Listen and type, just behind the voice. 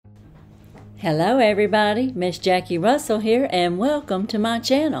Hello everybody, Miss Jackie Russell here and welcome to my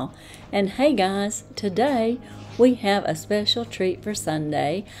channel. And hey guys, today we have a special treat for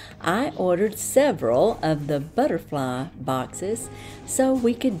Sunday. I ordered several of the butterfly boxes so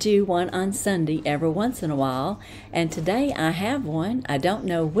we could do one on Sunday every once in a while. And today I have one. I don't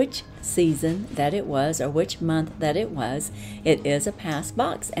know which season that it was or which month that it was. It is a past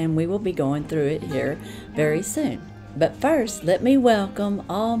box and we will be going through it here very soon. But first, let me welcome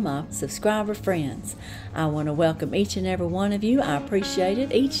all my subscriber friends. I want to welcome each and every one of you. I appreciate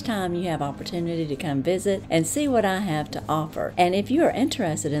it each time you have opportunity to come visit and see what I have to offer. And if you are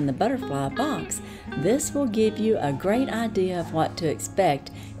interested in the butterfly box, this will give you a great idea of what to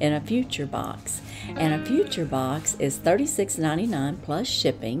expect in a future box. And a future box is $36.99 plus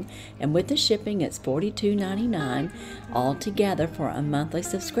shipping, and with the shipping it's $42.99 altogether for a monthly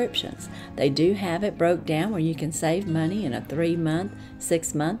subscriptions. They do have it broke down where you can save money in a 3-month,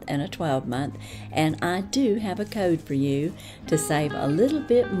 6-month, and a 12-month. And I do have a code for you to save a little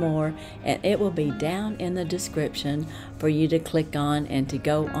bit more, and it will be down in the description for you to click on and to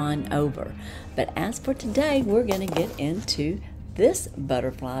go on over. But as for today, we're going to get into this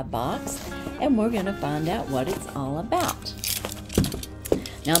butterfly box and we're going to find out what it's all about.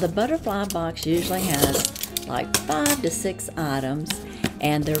 Now the butterfly box usually has like 5 to 6 items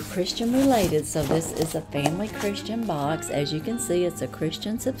and they're Christian related, so this is a family Christian box. As you can see, it's a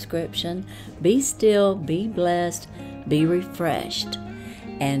Christian subscription. Be still, be blessed, be refreshed.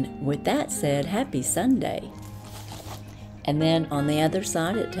 And with that said, happy Sunday. And then on the other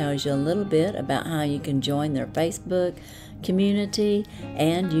side it tells you a little bit about how you can join their Facebook community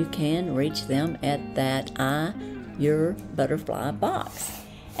and you can reach them at that Your Butterfly box.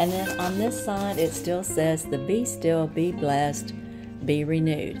 And then on this side it still says the Be Still, Be Blessed, Be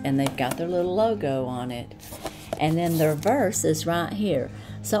Renewed, and they've got their little logo on it. And then their verse is right here.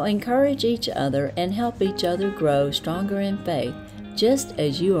 So encourage each other and help each other grow stronger in faith, just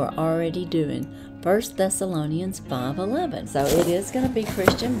as you are already doing. 1 Thessalonians 5:11. So it is going to be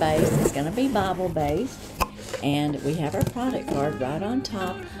Christian based, it's going to be Bible based, and we have our product card right on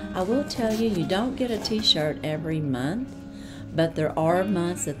top. I will tell you, you don't get a t-shirt every month, but there are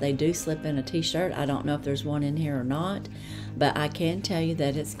months that they do slip in a t-shirt. I don't know if there's one in here or not, but I can tell you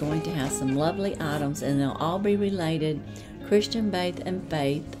that it's going to have some lovely items and they'll all be related, Christian based and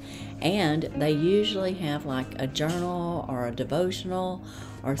faith. And they usually have like a journal or a devotional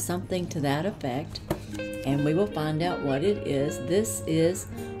or something to that effect. And we will find out what it is. This is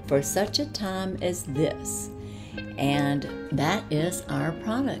for such a time as this. And that is our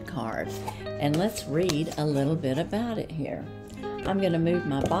product card. And let's read a little bit about it here. I'm going to move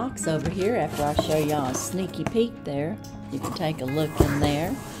my box over here after I show y'all a sneaky peek there. You can take a look in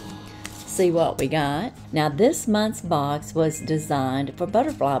there. See what we got. Now this month's box was designed for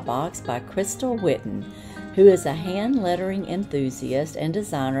Butterfly Box by Crystal Whitten, who is a hand lettering enthusiast and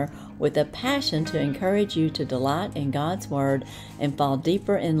designer with a passion to encourage you to delight in God's Word and fall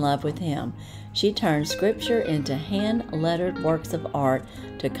deeper in love with Him. She turns Scripture into hand-lettered works of art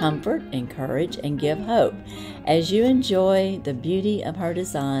to comfort, encourage, and give hope. As you enjoy the beauty of her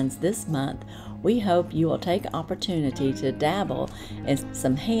designs this month, we hope you will take opportunity to dabble in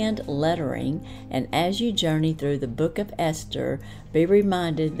some hand lettering, and as you journey through the book of Esther, be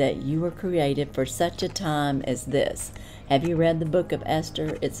reminded that you were created for such a time as this. Have you read the book of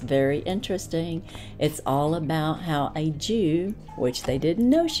Esther? It's very interesting. It's all about how a Jew, which they didn't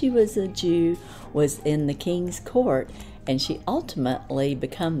know she was a Jew, was in the king's court, and she ultimately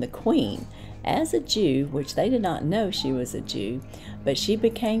became the queen as a Jew, which they did not know she was a Jew, but she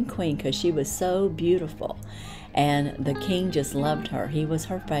became queen because she was so beautiful. And the king just loved her. He was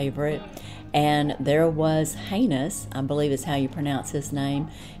her favorite. And there was Heinous, I believe is how you pronounce his name.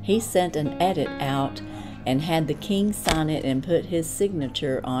 He sent an edit out and had the king sign it and put his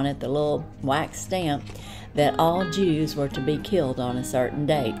signature on it, the little wax stamp, that all Jews were to be killed on a certain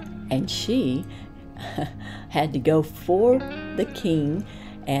date. And she had to go for the king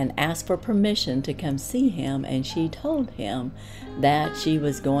and asked for permission to come see him, and she told him that she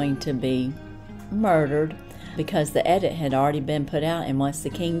was going to be murdered because the edit had already been put out, and once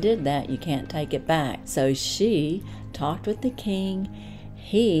the king did that, you can't take it back. So she talked with the king.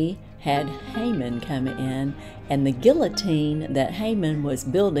 He had Haman come in, and the guillotine that Haman was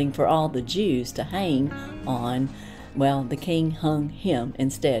building for all the Jews to hang on, well, the king hung him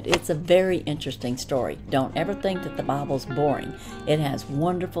instead. It's a very interesting story. Don't ever think that the Bible's boring. It has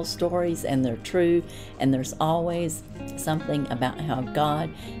wonderful stories, and they're true, and there's always something about how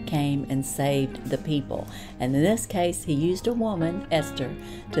God came and saved the people. And in this case, he used a woman, Esther,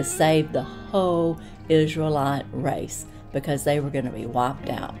 to save the whole Israelite race because they were going to be wiped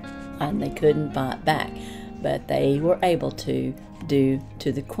out. and they couldn't fight back. But they were able to, due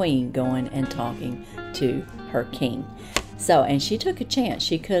to the queen going and talking to her king. So, and she took a chance.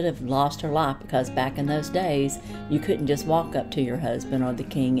 She could have lost her life, because back in those days, you couldn't just walk up to your husband or the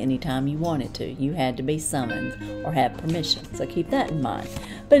king anytime you wanted to. You had to be summoned or have permission. So keep that in mind.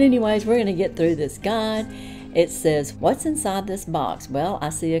 But anyways, we're going to get through this guide. It says, what's inside this box? Well, I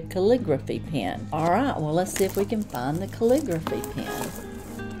see a calligraphy pen. All right, well, let's see if we can find the calligraphy pen.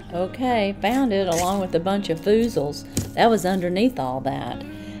 Okay, found it along with a bunch of foozles. That was underneath all that.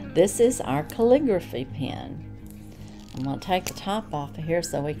 This is our calligraphy pen. I'm going to take the top off of here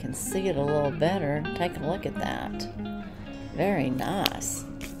so we can see it a little better. Take a look at that. Very nice.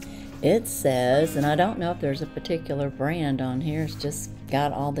 It says, and I don't know if there's a particular brand on here. It's just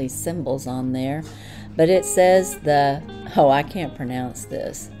got all these symbols on there. But it says I can't pronounce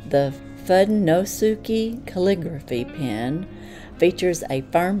this. The Fudenosuke calligraphy pen features a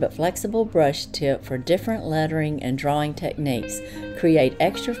firm but flexible brush tip for different lettering and drawing techniques. Create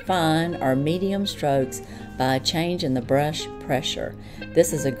extra fine or medium strokes by a change in the brush pressure.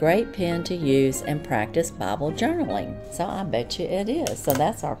 This is a great pen to use and practice Bible journaling. So I bet you it is. So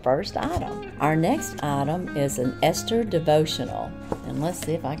that's our first item. Our next item is an Esther devotional. And let's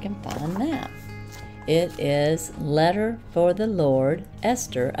see if I can find that. It is Letter for the Lord,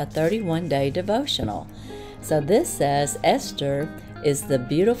 Esther, a 31-day devotional. So this says, Esther is the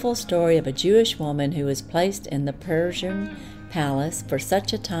beautiful story of a Jewish woman who was placed in the Persian palace for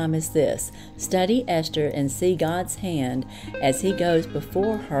such a time as this. Study Esther and see God's hand as he goes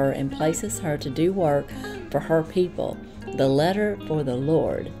before her and places her to do work for her people. The Letter for the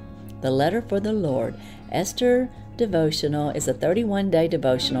Lord. The Letter for the Lord. Esther devotional is a 31-day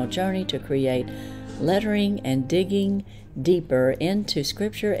devotional journey to create lettering and digging deeper into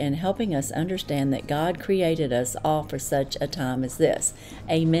Scripture and helping us understand that God created us all for such a time as this.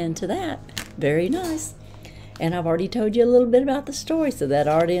 Amen to that. Very nice. And I've already told you a little bit about the story, so that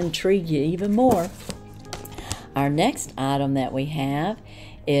ought to intrigue you even more. Our next item that we have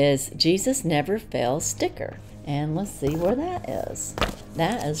is Jesus Never Fails sticker. And let's see where that is.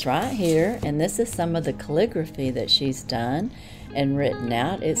 That is right here, and this is some of the calligraphy that she's done and written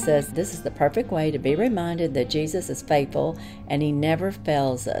out. It says, this is the perfect way to be reminded that Jesus is faithful and he never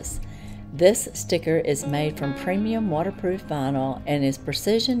fails us. This sticker is made from premium waterproof vinyl and is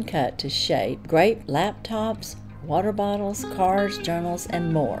precision cut to shape great laptops, water bottles, cars, journals,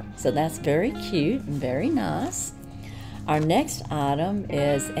 and more. So that's very cute and very nice. Our next item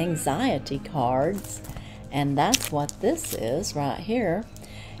is anxiety cards, and that's what this is right here.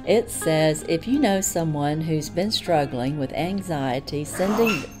 It says, if you know someone who's been struggling with anxiety,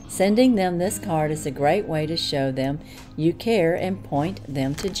 sending them this card is a great way to show them you care and point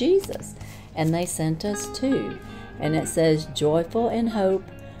them to Jesus. And they sent us two. And it says, joyful in hope,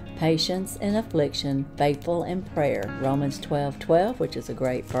 patience in affliction, faithful in prayer. Romans 12:12, which is a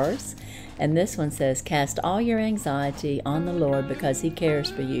great verse. And this one says, cast all your anxiety on the Lord because he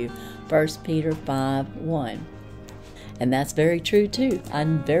cares for you. 1 Peter 5:1. And that's very true too.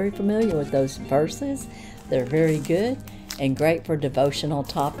 I'm very familiar with those verses. They're very good and great for devotional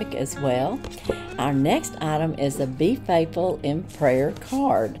topic as well. Our next item is a Be Faithful in Prayer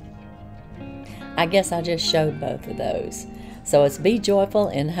card. I guess I just showed both of those. So it's Be Joyful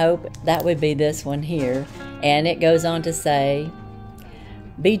in Hope. That would be this one here. And it goes on to say,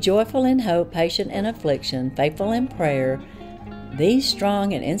 be joyful in hope, patient in affliction, faithful in prayer. These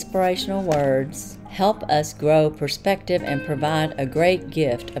strong and inspirational words help us grow perspective and provide a great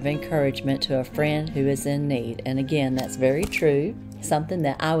gift of encouragement to a friend who is in need. And again, that's very true. Something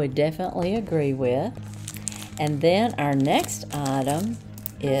that I would definitely agree with. And then our next item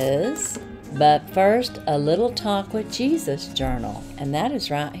is, But First, a Little Talk with Jesus journal. And that is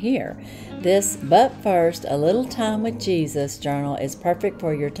right here. This But First, a Little Time with Jesus journal is perfect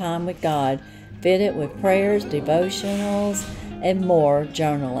for your time with God, fitted with prayers, devotionals, and more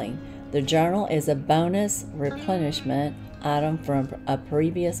journaling. The journal is a bonus replenishment item from a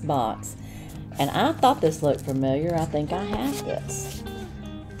previous box. And I thought this looked familiar. I think I have this.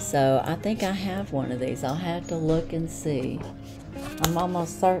 So I think I have one of these. I'll have to look and see. I'm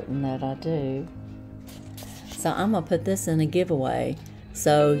almost certain that I do. So I'm going to put this in a giveaway.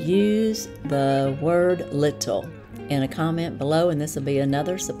 So use the word little in a comment below, and this will be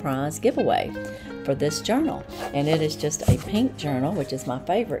another surprise giveaway for this journal. And it is just a pink journal, which is my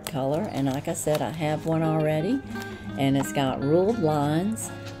favorite color. And like I said, I have one already. And it's got ruled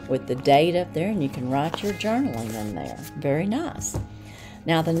lines with the date up there, and you can write your journaling in there. Very nice.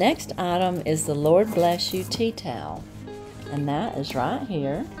 Now the next item is the Lord Bless You tea towel. And that is right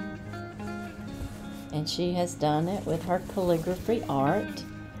here. And she has done it with her calligraphy art.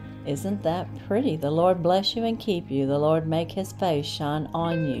 Isn't that pretty? The Lord bless you and keep you. The Lord make his face shine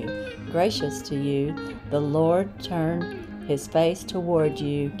on you, gracious to you. The Lord turn his face toward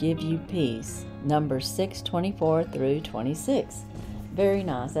you, give you peace. Numbers 6:24 through 26. Very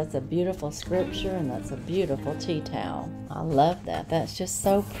nice. That's a beautiful scripture, and that's a beautiful tea towel. I love that. That's just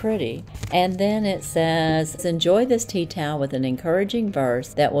so pretty. And then it says, enjoy this tea towel with an encouraging verse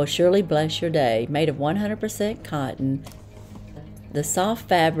that will surely bless your day. Made of 100% cotton. The soft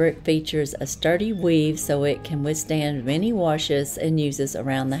fabric features a sturdy weave so it can withstand many washes and uses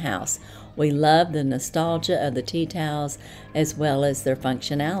around the house. We love the nostalgia of the tea towels as well as their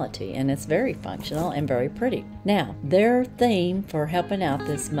functionality, and it's very functional and very pretty. Now, their theme for helping out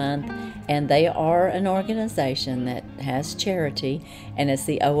this month, and they are an organization that has charity, and it's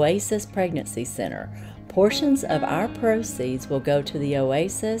the Oasis Pregnancy Center. Portions of our proceeds will go to the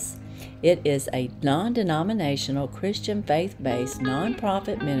Oasis. It is a non-denominational Christian faith-based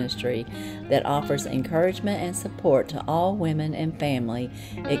nonprofit ministry that offers encouragement and support to all women and family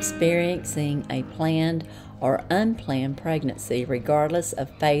experiencing a planned or unplanned pregnancy, regardless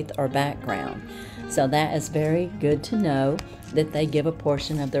of faith or background. So that is very good to know that they give a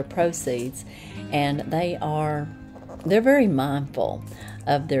portion of their proceeds, and they're very mindful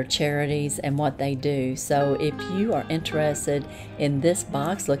of their charities and what they do. So if you are interested in this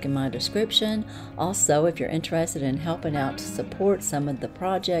box, look in my description. Also, if you're interested in helping out to support some of the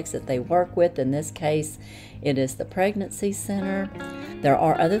projects that they work with, in this case it is the Pregnancy Center. There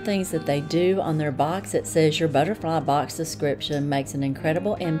are other things that they do on their box. It says your butterfly box subscription makes an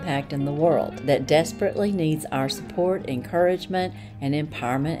incredible impact in the world that desperately needs our support, encouragement, and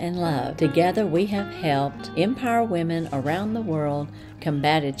empowerment and love. Together we have helped empower women around the world,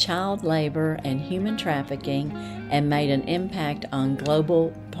 combated child labor and human trafficking, and made an impact on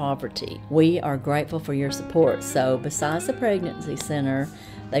global poverty. We are grateful for your support. So besides the Pregnancy Center,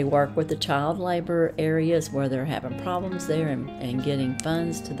 they work with the child labor areas where they're having problems there and getting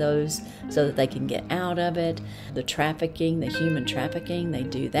funds to those so that they can get out of it. The trafficking, the human trafficking, they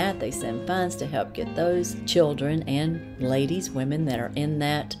do that. They send funds to help get those children and ladies, women that are in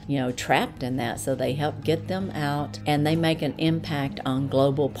that, trapped in that. So they help get them out, and they make an impact on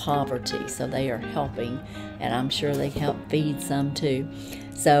global poverty. So they are helping, and I'm sure they help feed some too.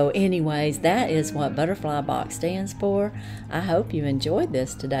 So anyways, that is what Butterfly Box stands for. I hope you enjoyed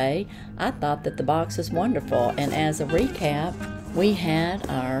this today. I thought that the box was wonderful. And as a recap, we had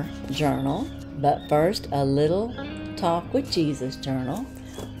our journal, but first a little Talk with Jesus journal.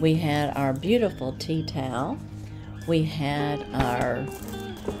 We had our beautiful tea towel. We had our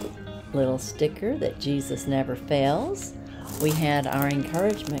little sticker that Jesus never fails. We had our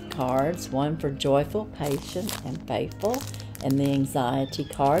encouragement cards, one for joyful, patient, and faithful, and the anxiety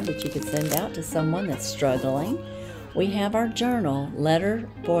card that you could send out to someone that's struggling. We have our journal, Letter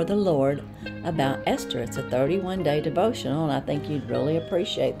for the Lord, about Esther. It's a 31-day devotional, and I think you'd really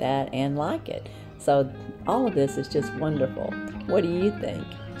appreciate that and like it. So all of this is just wonderful. What do you think?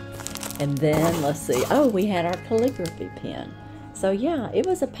 And then, let's see. Oh, we had our calligraphy pen. So yeah, it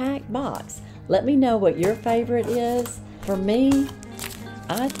was a packed box. Let me know what your favorite is. For me,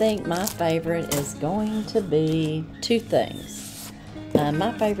 I think my favorite is going to be two things.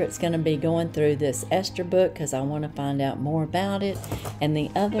 My favorite's going to be going through this Esther book because I want to find out more about it. And the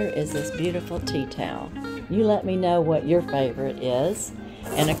other is this beautiful tea towel. You let me know what your favorite is.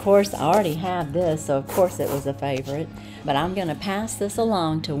 And of course, I already have this, so of course it was a favorite. But I'm going to pass this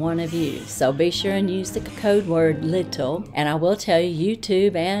along to one of you. So be sure and use the code word LITTLE. And I will tell you,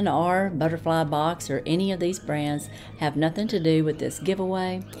 YouTube and or Butterfly Box or any of these brands have nothing to do with this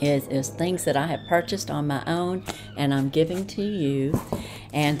giveaway. It is things that I have purchased on my own and I'm giving to you.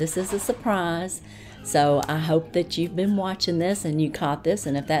 And this is a surprise. So I hope that you've been watching this and you caught this,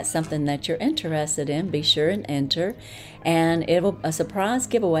 and if that's something that you're interested in, be sure and enter. And a surprise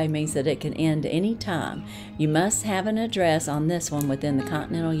giveaway means that it can end any time. You must have an address on this one within the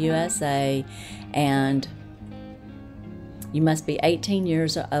continental USA, and you must be 18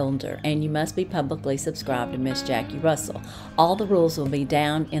 years or older, and you must be publicly subscribed to Miss Jackie Russell. All the rules will be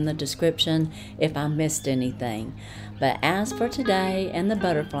down in the description if I missed anything. But as for today and the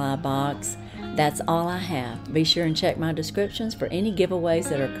butterfly box, that's all I have. Be sure and check my descriptions for any giveaways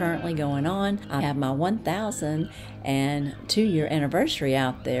that are currently going on. I have my 1,002-year anniversary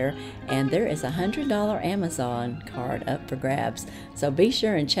out there, and there is a $100 Amazon card up for grabs. So be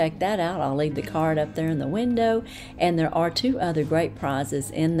sure and check that out. I'll leave the card up there in the window, and there are 2 other great prizes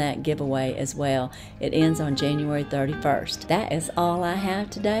in that giveaway as well. It ends on January 31st. That is all I have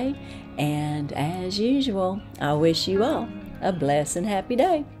today, and as usual, I wish you all a blessed and happy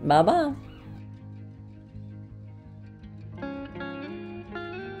day. Bye-bye.